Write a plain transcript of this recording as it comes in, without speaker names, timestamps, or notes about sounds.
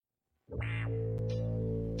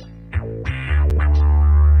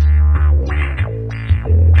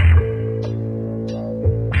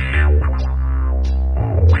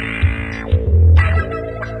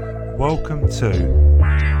Welcome to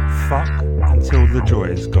Fuck Until the Joy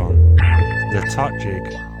Is Gone, the Tutjig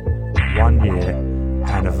 1 year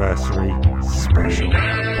anniversary special. 1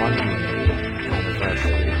 year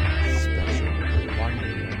anniversary special. 1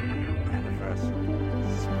 year anniversary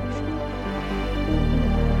special.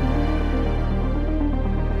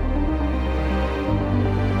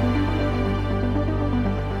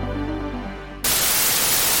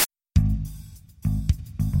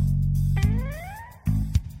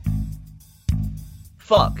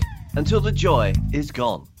 Fuck Until the Joy Is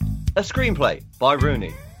Gone. A screenplay by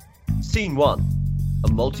Rooney. Scene 1.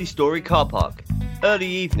 A multi-story car park. Early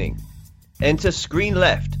evening. Enter screen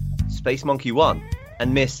left, Space Monkey 1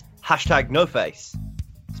 and Miss #NoFace.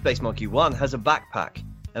 Space Monkey 1 has a backpack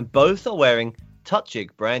and both are wearing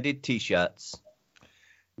Tutjig branded t-shirts.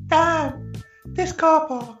 Damn, this car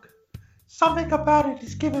park. Something about it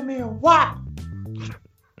is giving me a whack.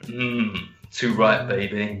 Too right,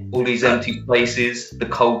 baby. All these empty places, the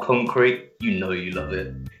cold concrete, you know you love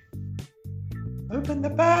it. Open the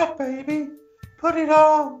bag, baby. Put it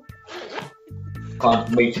on. Time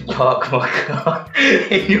for me to park my car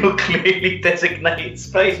in your clearly designated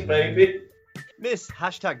space, baby. Miss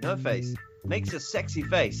 #NoFace makes a sexy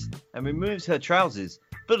face and removes her trousers,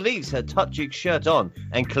 but leaves her Tutjig shirt on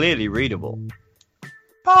and clearly readable.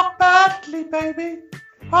 Park badly, baby.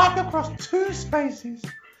 Park across 2 spaces.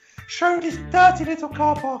 Show this dirty little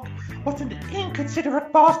car park what an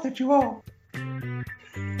inconsiderate bastard you are.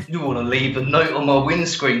 You want to leave a note on my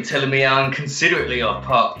windscreen telling me how inconsiderately I've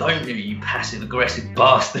parked, don't you, you passive-aggressive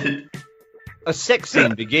bastard? A sex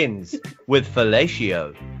scene begins with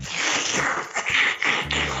fellatio.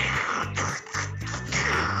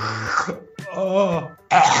 Oh.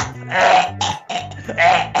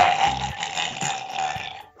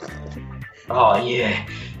 Oh yeah,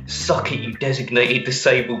 suck it, you designated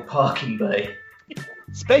disabled parking bay.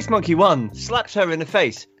 Space Monkey 1 slaps her in the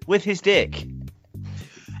face with his dick.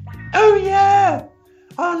 Oh yeah,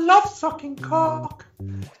 I love sucking cock.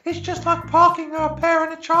 It's just like parking a pair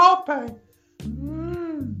in a child bay.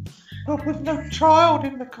 But with no child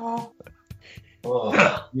in the car.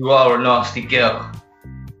 Oh, you are a nasty girl.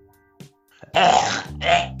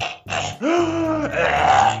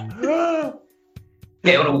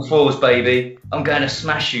 Get on all fours, baby. I'm going to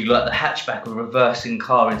smash you like the hatchback of a reversing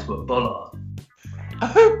car into a bollard.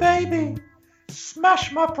 Oh baby,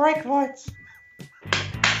 smash my brake lights.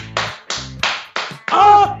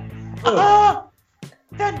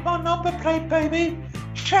 Dent my number plate, baby.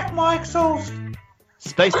 Check my exhaust.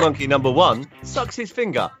 Space Monkey number 1 sucks his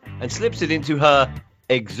finger and slips it into her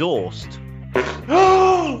exhaust.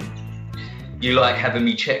 You like having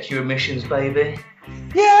me check your emissions, baby?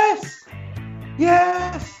 Yes.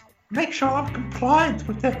 Make sure I'm compliant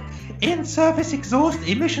with the in-service exhaust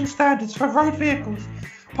emission standards for road vehicles,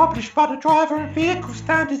 published by the Driver and Vehicle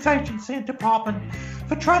Standards Agency and Department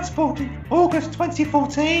for Transport in August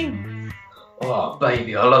 2014. Oh,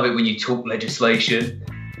 baby, I love it when you talk legislation.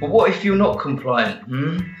 But what if you're not compliant,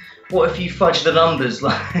 What if you fudge the numbers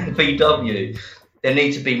like VW? There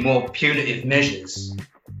need to be more punitive measures.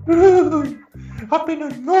 Ooh, I've been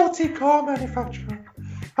a naughty car manufacturer.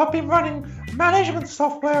 I've been running management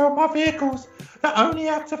software on my vehicles that only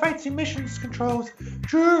activates emissions controls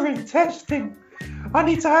during testing. I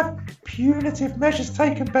need to have punitive measures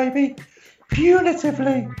taken, baby.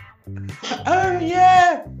 Punitively. Oh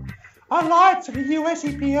yeah, I lied to the US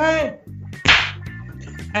EPA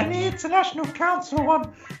and the International Council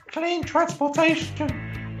on Clean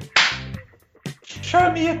Transportation.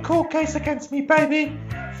 Show me a court case against me, baby.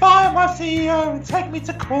 Fire my CEO and take me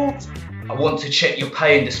to court. I want to check your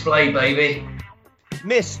pay and display, baby.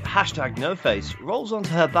 Miss #NoFace rolls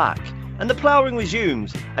onto her back and the ploughing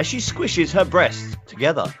resumes as she squishes her breasts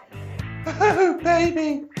together. Oh,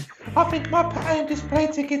 baby, I think my pay and display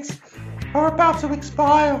tickets are about to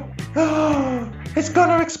expire. Oh, it's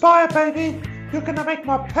gonna expire, baby. You're gonna make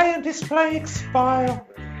my pay and display expire.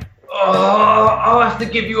 Oh, I'll have to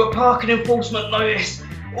give you a parking enforcement notice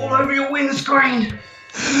all over your windscreen.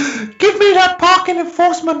 Give me that parking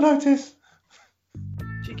enforcement notice.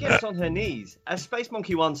 She gets on her knees as Space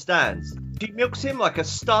Monkey 1 stands. She milks him like a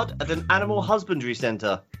stud at an animal husbandry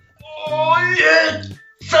centre. Oh yeah,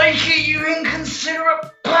 take it, you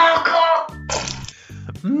inconsiderate parker.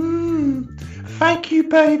 Thank you,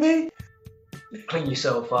 baby. Clean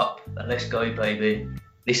yourself up and let's go, baby.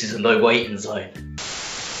 This is a no waiting zone.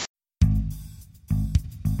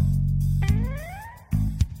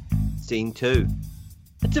 Scene 2.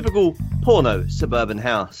 A typical porno suburban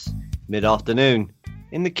house. Mid-afternoon.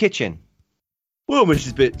 In the kitchen. Well,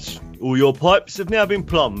 Mrs. Bits, all your pipes have now been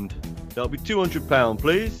plumbed. That'll be £200,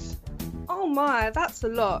 please. Oh my, that's a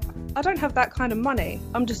lot. I don't have that kind of money.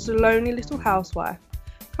 I'm just a lonely little housewife.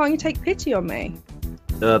 Can't you take pity on me?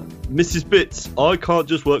 Mrs. Bits, I can't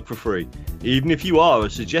just work for free, even if you are a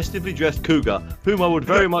suggestively dressed cougar whom I would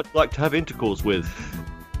very much like to have intercourse with.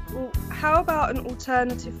 Well, how about an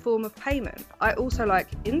alternative form of payment? I also like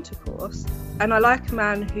intercourse, and I like a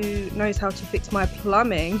man who knows how to fix my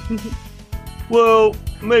plumbing. Well,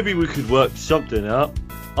 maybe we could work something out.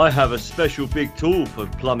 I have a special big tool for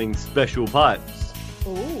plumbing special pipes.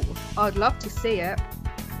 Ooh, I'd love to see it.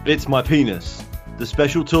 It's my penis. The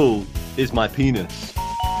special tool is my penis.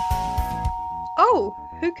 Oh,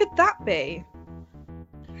 who could that be?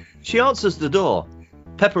 She answers the door.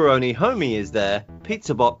 Pepperoni Homie is there,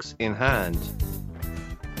 pizza box in hand.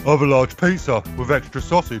 I've a large pizza with extra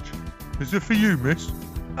sausage. Is it for you, miss?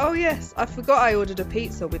 Oh yes, I forgot I ordered a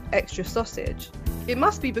pizza with extra sausage. It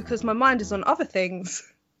must be because my mind is on other things.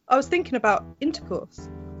 I was thinking about intercourse.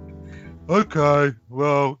 Okay,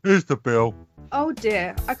 well, here's the bill. Oh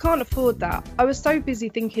dear, I can't afford that. I was so busy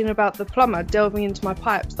thinking about the plumber delving into my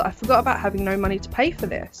pipes that I forgot about having no money to pay for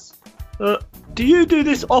this. Do you do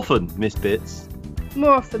this often, Miss Bits?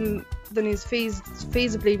 More often than is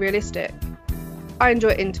feasibly realistic. I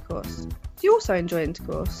enjoy intercourse. Do you also enjoy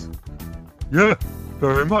intercourse? Yeah,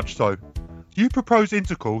 very much so. Do you propose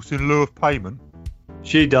intercourse in lieu of payment?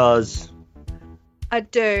 She does. I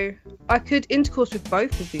do. I could intercourse with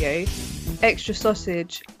both of you. Extra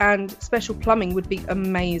sausage and special plumbing would be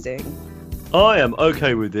amazing. I am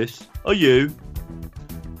okay with this. Are you?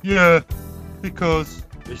 Yeah, because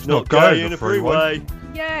It's not gay in a freeway.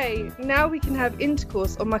 Yay! Now we can have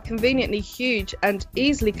intercourse on my conveniently huge and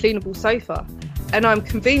easily cleanable sofa. And I'm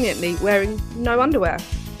conveniently wearing no underwear.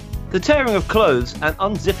 The tearing of clothes and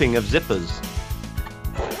unzipping of zippers.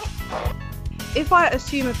 If I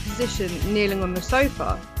assume a position kneeling on the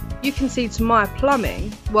sofa, you can see to my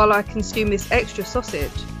plumbing while I consume this extra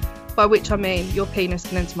sausage, by which I mean your penis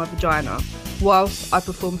can enter my vagina, whilst I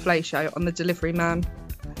perform fellatio on the delivery man.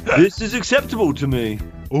 This is acceptable to me.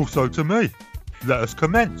 Also to me. Let us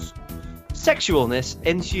commence. Sexualness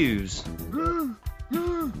ensues.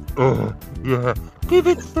 Yeah. Give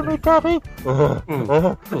it to me, Daddy.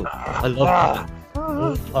 I love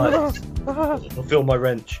that. I'll feel my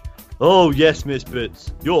wrench. Oh yes, Miss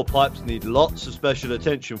Bits. Your pipes need lots of special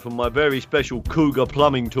attention from my very special cougar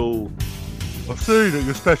plumbing tool. I see that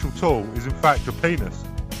your special tool is in fact your penis.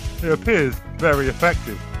 It appears very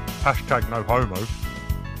effective. Hashtag no homo.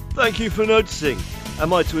 Thank you for noticing.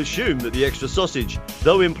 Am I to assume that the extra sausage,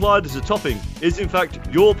 though implied as a topping, is in fact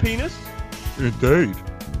your penis? Indeed.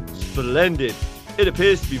 Splendid. It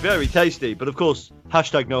appears to be very tasty, but of course,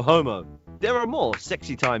 hashtag no homo. There are more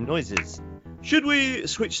sexy time noises. Should we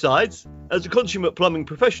switch sides? As a consummate plumbing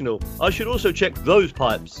professional, I should also check those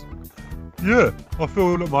pipes. Yeah, I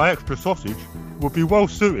feel that my extra sausage would be well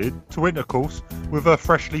suited to intercourse with her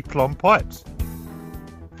freshly plumbed pipes.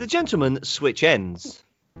 The gentleman switch ends.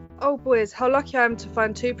 Oh boys, how lucky I am to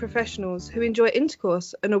find two professionals who enjoy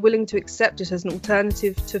intercourse and are willing to accept it as an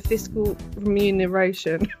alternative to fiscal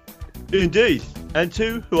remuneration. Indeed, and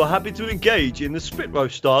two who are happy to engage in the spit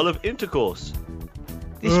roast style of intercourse.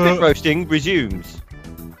 The spit roasting resumes.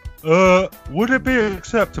 Would it be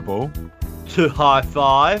acceptable To high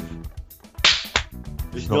five.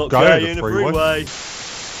 It's not gay in a freeway.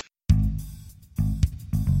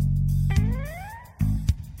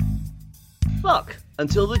 Fuck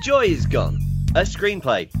Until the Joy is Gone. A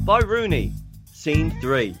screenplay by Rooney. Scene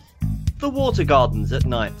 3. The water gardens at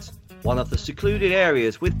night. One of the secluded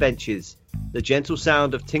areas with benches. The gentle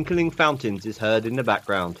sound of tinkling fountains is heard in the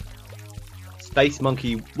background. Space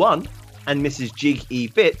Monkey 1 and Mrs. Jig E.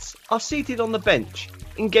 Bits are seated on the bench,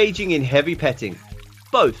 engaging in heavy petting.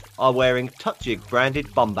 Both are wearing Tutjig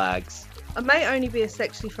branded bum bags. I may only be a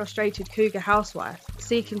sexually frustrated cougar housewife,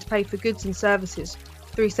 seeking to pay for goods and services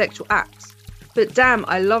through sexual acts. But damn,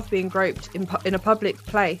 I love being groped in a public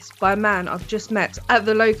place by a man I've just met at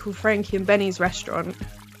the local Frankie and Benny's restaurant.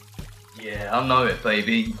 Yeah, I know it,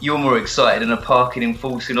 baby. You're more excited than a parking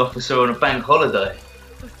enforcing officer on a bank holiday.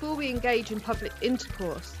 Before we engage in public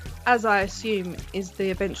intercourse, as I assume is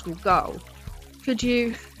the eventual goal, could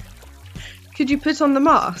you put on the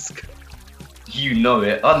mask? You know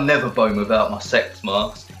it. I never bone without my sex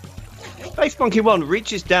mask. Space Monkey 1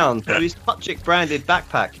 reaches down to his Tutjig branded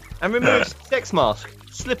backpack and removes his sex mask,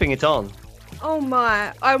 slipping it on. Oh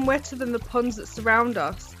my, I'm wetter than the ponds that surround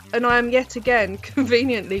us, and I am yet again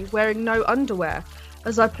conveniently wearing no underwear,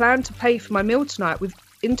 as I plan to pay for my meal tonight with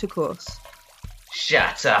intercourse.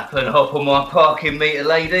 Shut up and hop on my parking meter,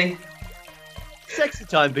 lady. Sexy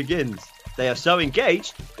time begins. They are so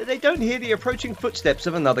engaged that they don't hear the approaching footsteps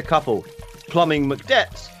of another couple. Plumbing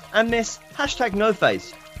McDeps and Miss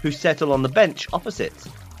 #NoFace, who settle on the bench opposite.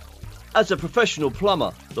 As a professional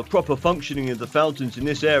plumber, the proper functioning of the fountains in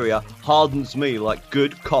this area hardens me like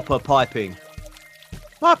good copper piping.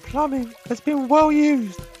 My plumbing has been well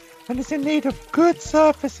used and is in need of good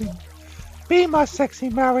surfacing. Be my sexy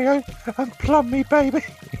Mario and plumb me, baby.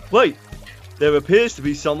 Wait, there appears to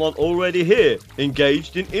be someone already here,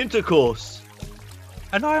 engaged in intercourse.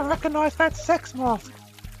 And I recognise that sex mask.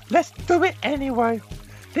 Let's do it anyway.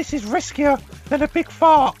 This is riskier than a big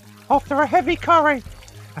fart after a heavy curry.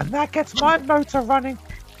 And that gets my motor running.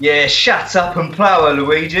 Yeah, shut up and plough her,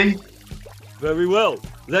 Luigi. Very well,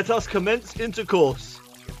 let us commence intercourse.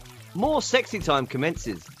 More sexy time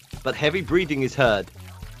commences, but heavy breathing is heard.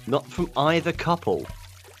 Not from either couple.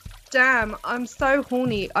 Damn, I'm so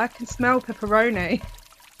horny. I can smell pepperoni.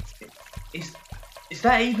 Is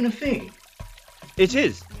that even a thing? It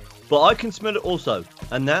is, but I can smell it also,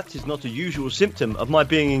 and that is not a usual symptom of my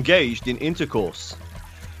being engaged in intercourse.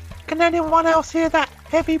 Can anyone else hear that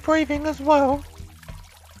heavy breathing as well?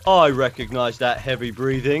 I recognise that heavy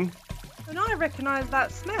breathing. And I recognise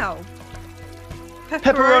that smell.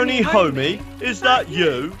 Pepperoni Homie, is that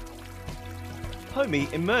you?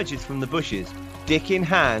 Homie emerges from the bushes, dick in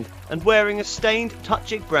hand, and wearing a stained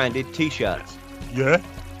Touchig branded t-shirt. Yeah?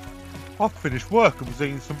 I finished work and was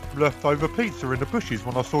eating some leftover pizza in the bushes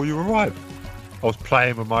when I saw you arrive. I was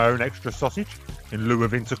playing with my own extra sausage in lieu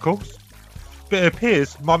of intercourse. But it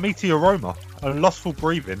appears my meaty aroma and lustful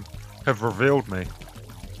breathing have revealed me.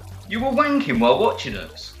 You were wanking while watching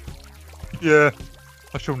us. Yeah,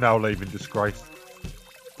 I shall now leave in disgrace.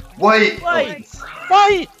 Wait.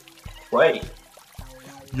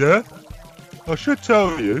 Yeah? I should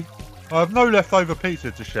tell you, I have no leftover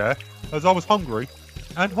pizza to share, as I was hungry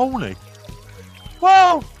and horny.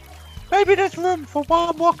 Well, maybe there's room for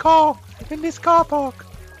one more car in this car park.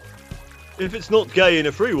 If it's not gay in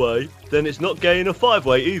a freeway, then it's not gay in a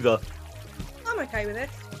five-way either. I'm okay with it.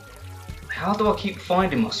 How do I keep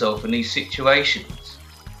finding myself in these situations?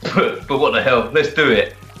 But what the hell, let's do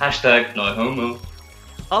it. #NoHomo.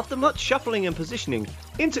 After much shuffling and positioning,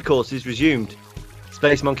 intercourse is resumed.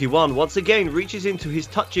 Space Monkey 1 once again reaches into his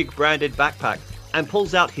Touchig branded backpack and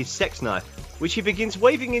pulls out his sex knife, which he begins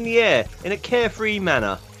waving in the air in a carefree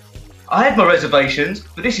manner. I had my reservations,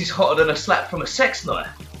 but this is hotter than a slap from a sex knife.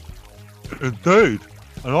 Indeed,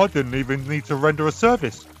 and I didn't even need to render a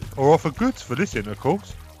service or offer goods for this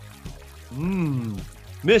intercourse.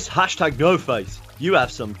 Miss #NoFace, you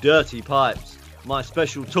have some dirty pipes. My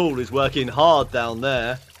special tool is working hard down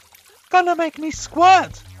there. Gonna make me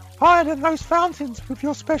squirt higher than those fountains with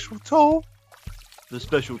your special tool. The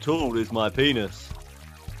special tool is my penis.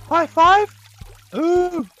 High five?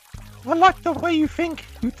 Ooh, I like the way you think,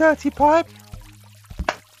 you dirty pipe.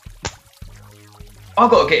 I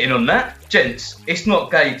gotta get in on that. Gents, it's not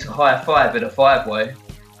gay to high five in a five-way.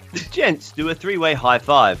 The gents do a three-way high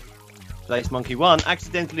five. Space Monkey 1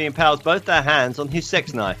 accidentally impales both their hands on his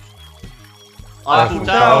sex knife. Eiffel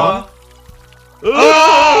Tower.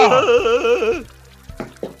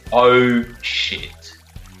 Oh shit.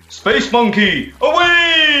 Space Monkey,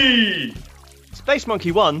 away! Space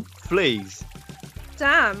Monkey 1 flees.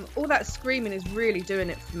 Damn, all that screaming is really doing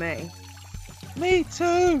it for me. Me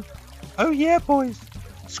too. Oh yeah, boys.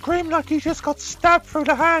 Scream like you just got stabbed through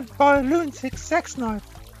the hand by a lunatic sex knife.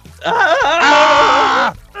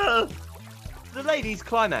 The ladies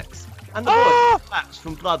climax, and the boy collapse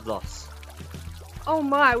from blood loss. Oh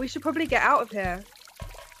my, we should probably get out of here.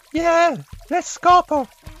 Yeah, let's scarper.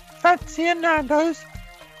 Fancy a Nando's?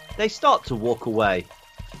 They start to walk away.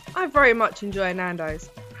 I very much enjoy Nando's.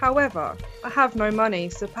 However, I have no money,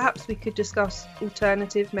 so perhaps we could discuss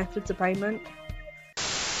alternative methods of payment.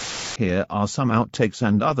 Here are some outtakes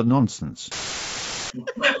and other nonsense.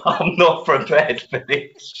 I'm not prepared for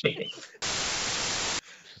this shit.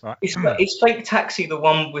 Right. Is Fake Taxi the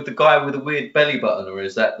one with the guy with the weird belly button, or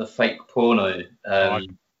is that the fake porno?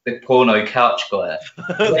 The porno couch guy.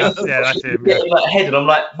 Yeah, that's him. Getting like head, and I'm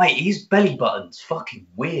like, mate, his belly button's fucking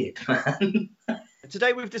weird, man.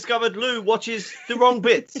 Today we've discovered Lou watches the wrong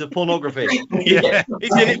bits of pornography. Yeah.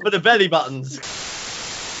 He's in it for the belly buttons. I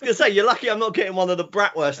was gonna say, you're lucky I'm not getting one of the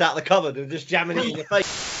bratwursts out of the cupboard and just jamming it in your face.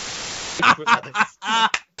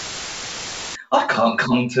 I can't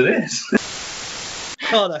come to this.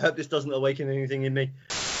 God, I hope this doesn't awaken anything in me.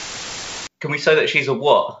 Can we say that she's a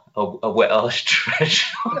what? A wet ass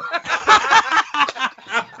treasure?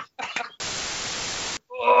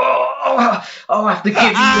 I'll have to give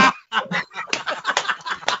you.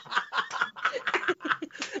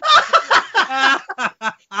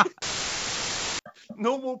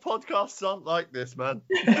 Normal podcasts aren't like this, man.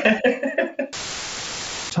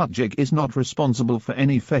 Tutjik is not responsible for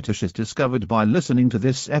any fetishes discovered by listening to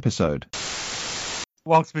this episode.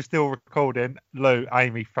 Whilst we're still recording, Lou,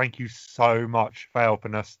 Amy, thank you so much for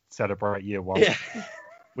helping us celebrate year one. Yeah.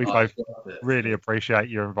 We both really appreciate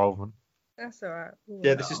your involvement. That's all right.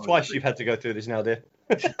 Yeah, this is twice you've had to go through this now, dear.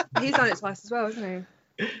 He's done it twice as well, hasn't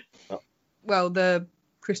he? Well, the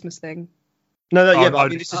Christmas thing. No, Oh, but I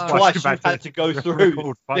mean, this is twice you've had to go through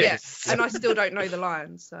record this. Yeah, and I still don't know the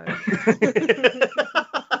lines, so.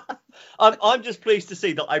 I'm just pleased to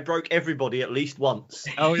see that I broke everybody at least once.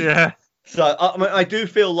 Oh, yeah. So I mean, I do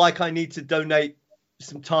feel like I need to donate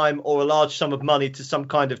some time or a large sum of money to some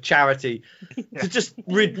kind of charity to just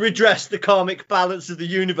redress the karmic balance of the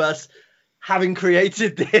universe, having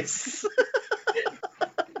created this.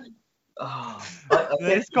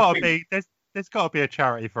 There's got to be a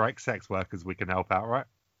charity for ex-sex workers we can help out, right?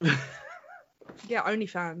 Yeah,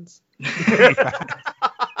 OnlyFans.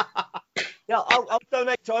 Yeah, I'll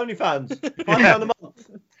donate to OnlyFans. £5 a month.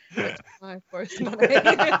 My first money.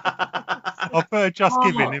 I'll put just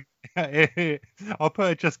giving him. I'll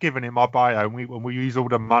put just giving him my bio, and we use all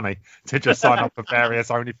the money to just sign up for various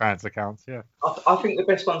OnlyFans accounts. Yeah, I think the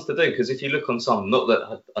best ones to do, because if you look on some, not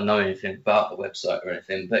that I know anything about the website or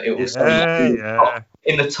anything, but it will say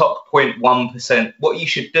in the top 0.1%. What you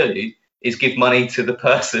should do is give money to the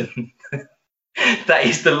person that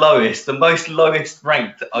is the most lowest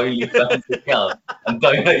ranked OnlyFans account, and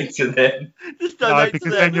donate to them. Just donate no, because to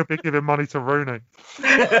them. then you'll be giving money to Rooney.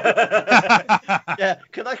 Yeah,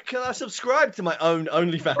 can I subscribe to my own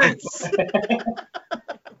OnlyFans?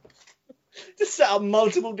 Just set up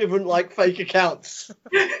multiple different fake accounts.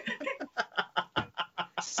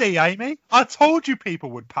 See, Amy, I told you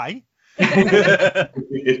people would pay. Yeah,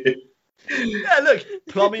 look,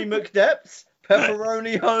 Plummy McDepps,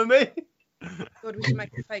 Pepperoni Homie. God, we should make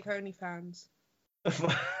a fake OnlyFans.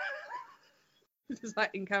 Just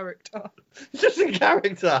in character. Just in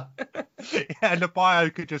character. Yeah, and the bio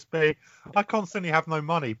could just be, I constantly have no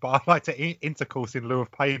money, but I like to intercourse in lieu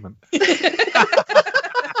of payment. You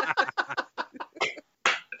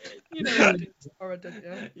know what it is, horror, don't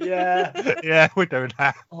you? Yeah. Yeah, we're doing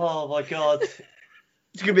that. Oh my god.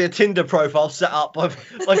 It's going to be a Tinder profile set up by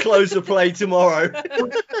close of play tomorrow.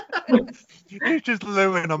 It's just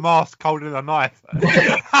Lou in a mask holding a knife.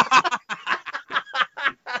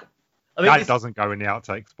 That doesn't go in the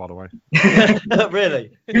outtakes, by the way.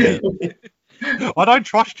 Really? I don't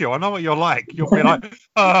trust you. I know what you're like. You'll be like,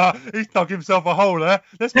 he's dug himself a hole there.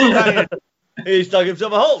 Let's put that in. He's dug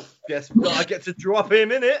himself a hole. Guess I get to drop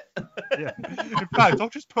him in it. Yeah. In fact, I'll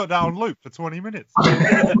just put that on loop for 20 minutes.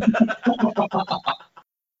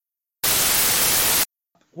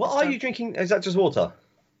 What are you drinking? Is that just water?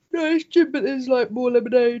 No, it's gin, but there's more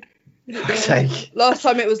lemonade. Last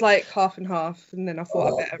time it was half and half, and then I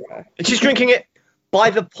thought I better. She's drinking it by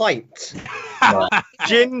the pint.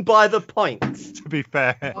 Gin by the pint. To be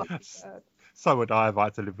fair, so would I if I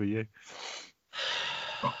had to live with you.